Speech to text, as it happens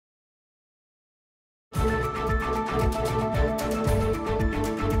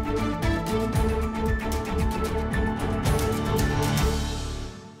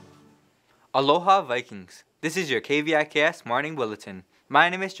Aloha Vikings! This is your KVIKS Morning Bulletin. My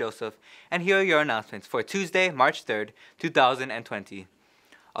name is Joseph, and here are your announcements for Tuesday, March 3rd, 2020.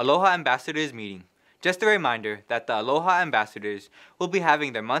 Aloha Ambassadors Meeting. Just a reminder that the Aloha Ambassadors will be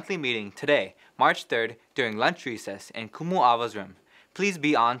having their monthly meeting today, March 3rd, during lunch recess in Kumu'awa's room. Please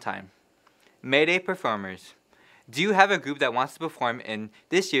be on time. May Day Performers. Do you have a group that wants to perform in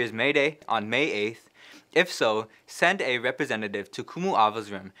this year's May Day on May 8th? If so, send a representative to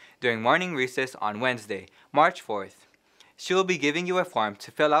Kumu'awa's room during morning recess on Wednesday, March 4th. She will be giving you a form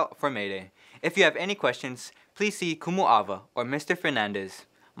to fill out for May Day. If you have any questions, please see Kumu'awa or Mr. Fernandez.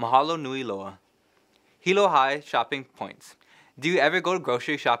 Mahalo nui loa. Hilo High Shopping Points. Do you ever go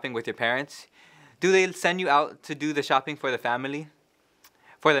grocery shopping with your parents? Do they send you out to do the shopping for the family?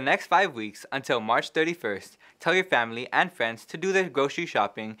 For the next 5 weeks until March 31st, tell your family and friends to do their grocery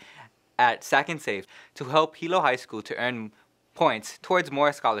shopping at Sack and Save to help Hilo High School to earn points towards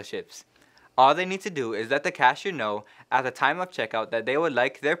more scholarships. All they need to do is let the cashier know at the time of checkout that they would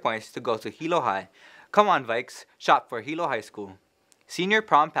like their points to go to Hilo High. Come on, Vikes, shop for Hilo High School. Senior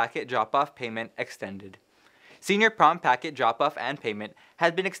Prom Packet Drop-Off Payment Extended. Senior Prom Packet Drop-Off and Payment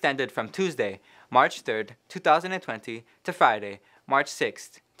has been extended from Tuesday, March 3rd, 2020 to Friday, March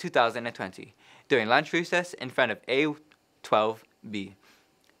 6th, 2020 during lunch recess in front of A12B.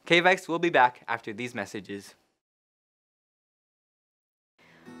 KVIKS will be back after these messages.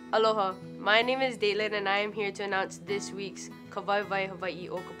 Aloha, my name is Dalen and I am here to announce this week's Kawaiwai Hawaii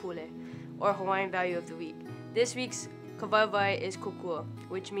o Kapule, or Hawaiian Value of the Week. This week's Kawaiwai is kokua,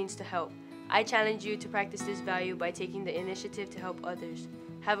 which means to help. I challenge you to practice this value by taking the initiative to help others.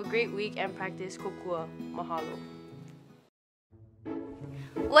 Have a great week and practice kokua. Mahalo.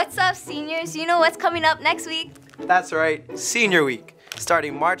 What's up, seniors? You know what's coming up next week? That's right, Senior Week.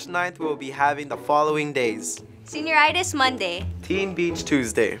 Starting March 9th, we will be having the following days. Senioritis Monday. Teen Beach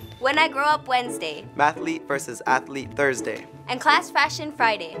Tuesday. When I Grow Up Wednesday. Mathlete versus Athlete Thursday. And Class Fashion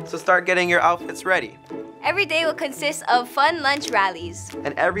Friday. So start getting your outfits ready. Every day will consist of fun lunch rallies.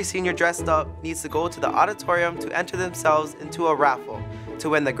 And every senior dressed up needs to go to the auditorium to enter themselves into a raffle to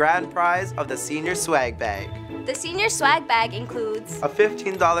win the grand prize of the Senior Swag Bag. The Senior Swag Bag includes a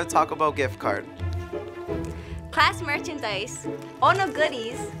 $15 Taco Bell gift card, class merchandise, Ono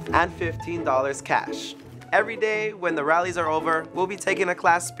goodies, and $15 cash. Every day when the rallies are over, we'll be taking a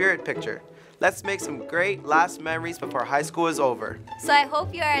class spirit picture. Let's make some great last memories before high school is over. So I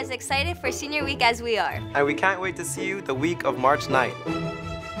hope you are as excited for Senior Week as we are. And we can't wait to see you the week of March 9th.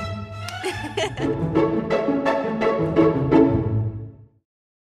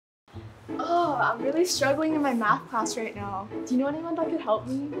 Oh, I'm really struggling in my math class right now. Do you know anyone that could help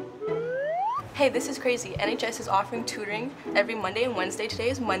me? Hey, this is crazy. NHS is offering tutoring every Monday and Wednesday. Today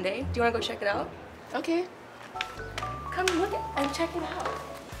is Monday. Do you want to go check it out? Okay. Come look at and check it out.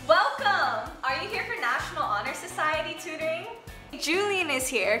 Welcome! Are you here for National Honor Society tutoring? Julian is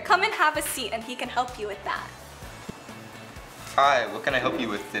here. Come and have a seat and he can help you with that. Hi, what can I help you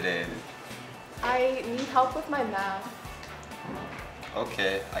with today? I need help with my math.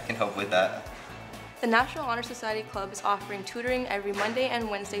 Okay, I can help with that. The National Honor Society Club is offering tutoring every Monday and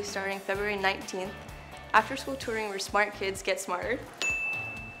Wednesday starting February 19th. After school tutoring where smart kids get smarter.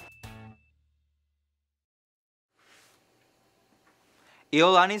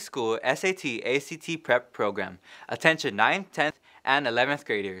 Iolani School SAT ACT Prep Program. Attention 9th, 10th, and 11th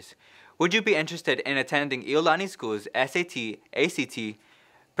graders. Would you be interested in attending Iolani School's SAT ACT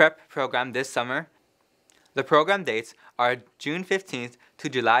Prep Program this summer? The program dates are June 15th to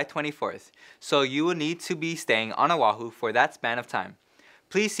July 24th, so you will need to be staying on Oahu for that span of time.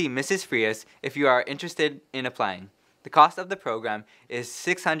 Please see Mrs. Frias if you are interested in applying. The cost of the program is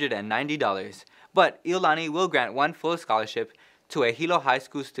 $690, but Iolani will grant one full scholarship to a Hilo High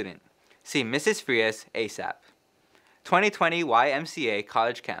School student. See Mrs. Frias ASAP. 2020 YMCA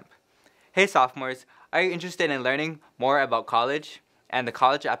College Camp. Hey sophomores, are you interested in learning more about college and the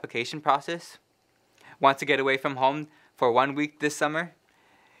college application process? Want to get away from home for 1 week this summer?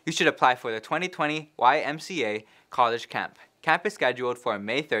 You should apply for the 2020 YMCA College Camp. Camp is scheduled for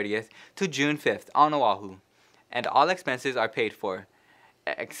May 30th to June 5th on Oahu, and all expenses are paid for.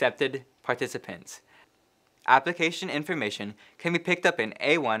 Accepted participants. Application information can be picked up in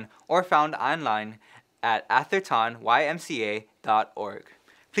A1 or found online at athertonymca.org.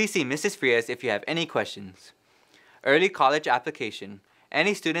 Please see Mrs. Frias if you have any questions. Early college application.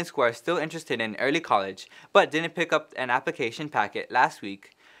 Any students who are still interested in early college but didn't pick up an application packet last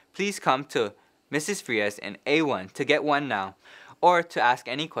week, please come to Mrs. Frias in A1 to get one now or to ask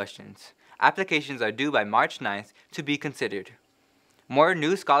any questions. Applications are due by March 9th to be considered. More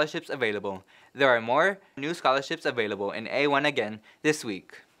new scholarships available. There are more new scholarships available in A1 again this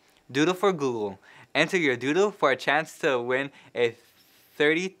week. Doodle for Google. Enter your doodle for a chance to win a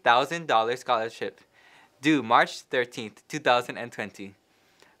 $30,000 scholarship. Due March 13th, 2020.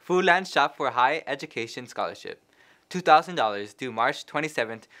 Foodland Shop for High Education Scholarship. $2,000 due March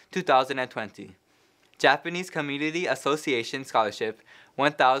 27th, 2020. Japanese Community Association Scholarship,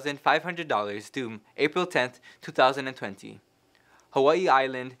 $1,500 due April 10th, 2020. Hawaii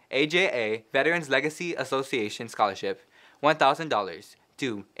Island HIDOE Veterans Legacy Association Scholarship, $1,000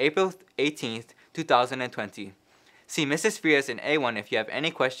 due April 18th, 2020. See Mrs. Frias in A1 if you have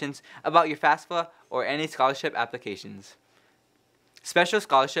any questions about your FAFSA or any scholarship applications. Special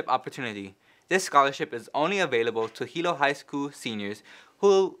Scholarship Opportunity. This scholarship is only available to Hilo High School seniors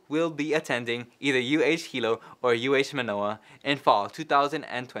who will be attending either UH Hilo or UH Manoa in fall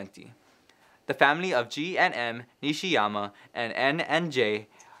 2020. The family of G and M Nishiyama and N and J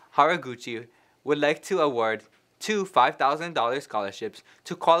Haraguchi would like to award two $5,000 scholarships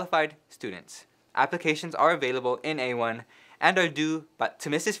to qualified students. Applications are available in A1 and are due to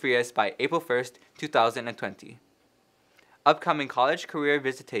Mrs. Frias by April 1st, 2020. Upcoming college career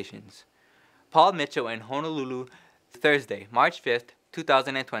visitations. Paul Mitchell in Honolulu, Thursday, March 5th,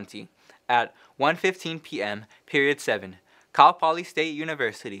 2020, at 1:15 p.m., period 7. Cal Poly State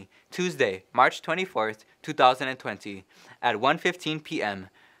University, Tuesday, March 24th, 2020, at 1:15 p.m.,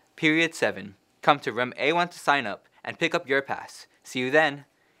 period 7. Come to room A1 to sign up and pick up your pass. See you then.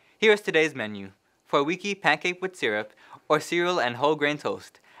 Here is today's menu. For wiki, pancake with syrup, or cereal and whole grain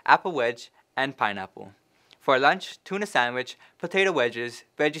toast, apple wedge, and pineapple. For lunch, tuna sandwich, potato wedges,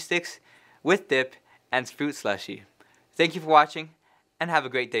 veggie sticks with dip, and fruit slushy. Thank you for watching, and have a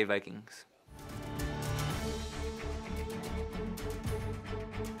great day, Vikings.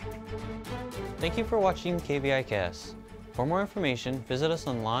 Thank you for watching KVIKS. For more information, visit us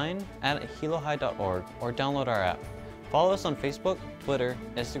online at hilo-waiakea.org or download our app. Follow us on Facebook, Twitter,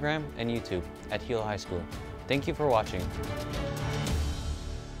 Instagram, and YouTube at Hilo High School. Thank you for watching.